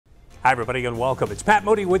Hi, everybody, and welcome. It's Pat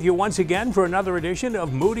Moody with you once again for another edition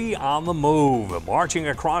of Moody on the Move, marching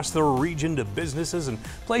across the region to businesses and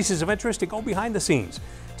places of interest to go behind the scenes.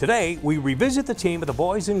 Today, we revisit the team of the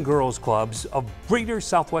Boys and Girls Clubs of Greater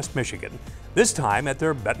Southwest Michigan, this time at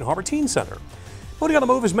their Benton Harbor Teen Center. Moody on the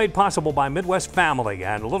Move is made possible by Midwest Family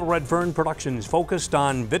and Little Red Fern Productions, focused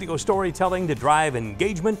on video storytelling to drive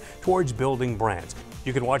engagement towards building brands.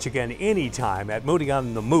 You can watch again anytime at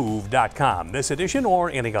moodyonthemove.com, this edition or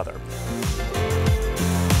any other.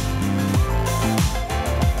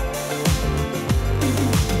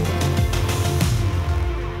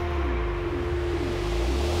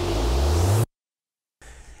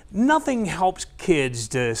 Nothing helps kids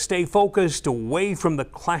to stay focused away from the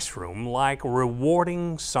classroom like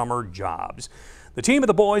rewarding summer jobs. The team of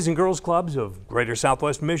the Boys and Girls Clubs of Greater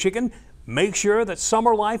Southwest Michigan make sure that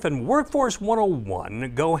summer life and Workforce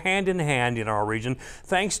 101 go hand in hand in our region,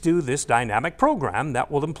 thanks to this dynamic program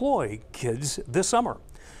that will employ kids this summer.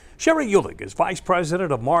 Sherry Ulig is Vice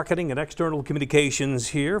President of Marketing and External Communications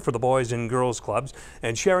here for the Boys and Girls Clubs.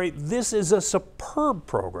 And Sherry, this is a superb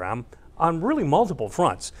program on really multiple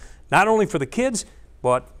fronts, not only for the kids,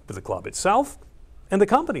 but for the club itself and the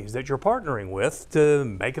companies that you're partnering with to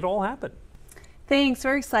make it all happen. Thanks.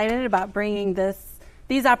 We're excited about bringing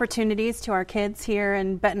these opportunities to our kids here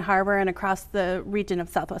in Benton Harbor and across the region of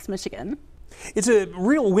Southwest Michigan. It's a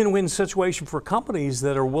real win-win situation for companies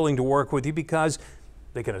that are willing to work with you because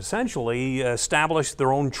they can essentially establish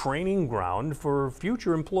their own training ground for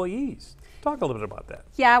future employees. Talk a little bit about that.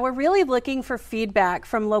 Yeah, we're really looking for feedback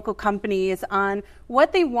from local companies on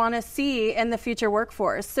what they want to see in the future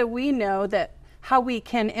workforce, so we know that how we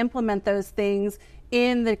can implement those things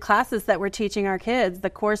in the classes that we're teaching our kids, the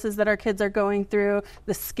courses that our kids are going through,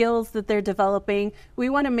 the skills that they're developing. We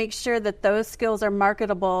want to make sure that those skills are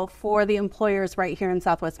marketable for the employers right here in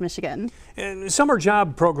Southwest Michigan. And summer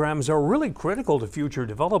job programs are really critical to future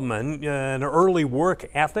development, an early work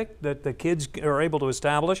ethic that the kids are able to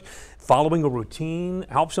establish. Following a routine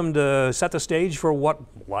helps them to set the stage for what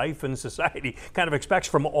life and society kind of expects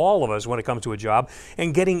from all of us when it comes to a job.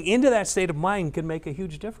 And getting into that state of mind can make a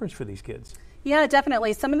huge difference for these kids. Yeah,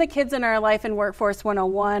 definitely. Some of the kids in our Life and Workforce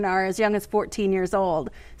 101 are as young as 14 years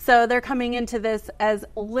old. So they're coming into this as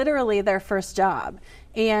literally their first job.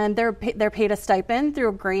 And they're paid a stipend through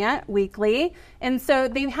a grant weekly. And so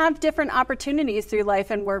they have different opportunities through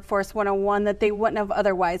Life and Workforce 101 that they wouldn't have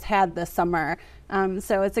otherwise had this summer.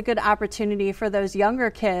 So it's a good opportunity for those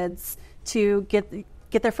younger kids to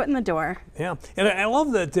get their foot in the door. Yeah, and I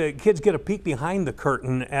love that kids get a peek behind the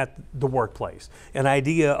curtain at the workplace, an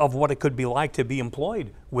idea of what it could be like to be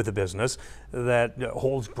employed with a business that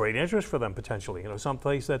holds great interest for them potentially. You know,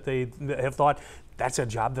 someplace that they have thought, that's a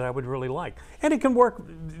job that I would really like. And it can work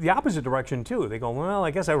the opposite direction too. They go, well,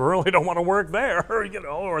 I guess I really don't want to work there, you know,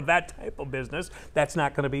 or that type of business. That's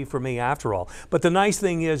not going to be for me after all. But the nice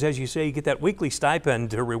thing is, as you say, you get that weekly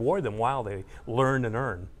stipend to reward them while they learn and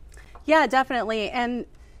earn. Yeah, definitely. And,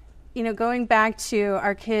 you know, going back to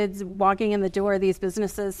our kids walking in the door of these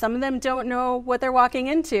businesses, some of them don't know what they're walking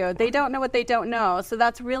into. They don't know what they don't know. So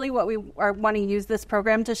that's really what we want to use this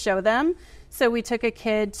program to show them. So we took a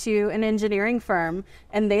kid to an engineering firm,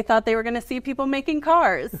 and they thought they were going to see people making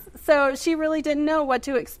cars. So she really didn't know what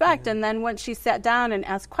to expect. And then once she sat down and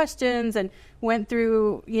asked questions and went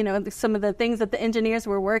through, you know, some of the things that the engineers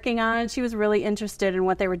were working on, she was really interested in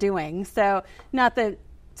what they were doing. So not that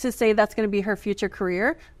to say that's going to be her future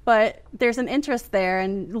career, but there's an interest there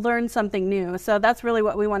and learn something new. So that's really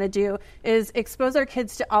what we want to do, is expose our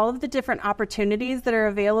kids to all of the different opportunities that are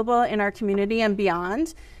available in our community and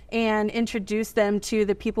beyond, and introduce them to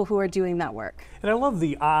the people who are doing that work. And I love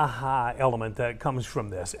the aha element that comes from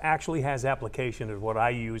this. Actually has application is what I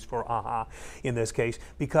use for aha in this case,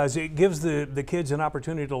 because it gives the kids an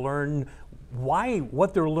opportunity to learn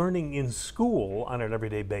what they're learning in school on an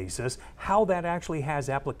everyday basis, how that actually has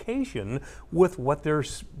application with what they're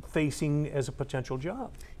facing as a potential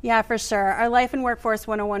job. Yeah, for sure. Our Life and Workforce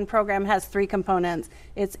 101 program has 3 components.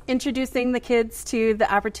 It's introducing the kids to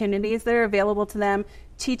the opportunities that are available to them,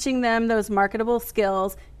 teaching them those marketable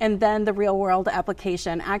skills, and then the real world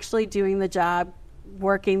application, actually doing the job,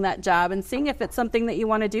 working that job, and seeing if it's something that you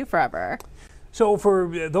want to do forever. So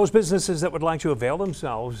for those businesses that would like to avail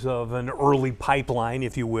themselves of an early pipeline,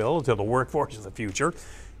 if you will, to the workforce of the future,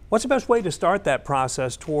 what's the best way to start that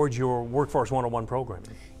process towards your Workforce 101 program?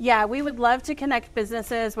 Yeah, we would love to connect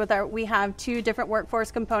businesses with we have 2 different workforce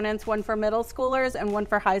components, one for middle schoolers and one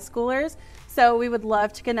for high schoolers. So we would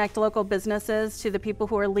love to connect local businesses to the people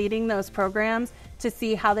who are leading those programs to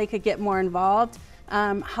see how they could get more involved,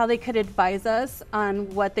 how they could advise us on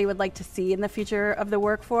what they would like to see in the future of the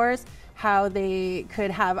workforce, how they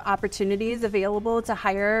could have opportunities available to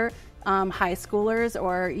hire high schoolers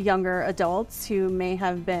or younger adults who may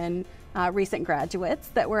have been recent graduates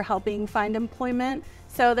that we're helping find employment.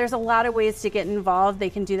 So there's a lot of ways to get involved.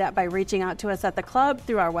 They can do that by reaching out to us at the club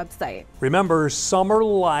through our website. Remember Summer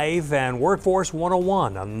Life and Workforce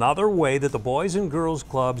 101, another way that the Boys and Girls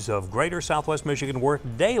Clubs of Greater Southwest Michigan work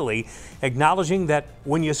daily, acknowledging that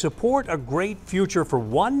when you support a great future for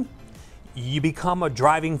one, you become a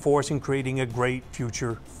driving force in creating a great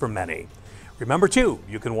future for many. Remember, too,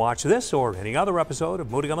 you can watch this or any other episode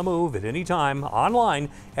of Moody on the Move at any time online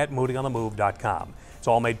at moodyonthemove.com. It's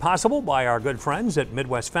all made possible by our good friends at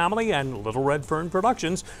Midwest Family and Little Red Fern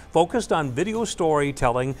Productions, focused on video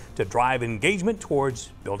storytelling to drive engagement towards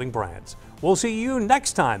building brands. We'll see you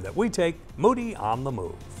next time that we take Moody on the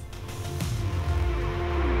Move.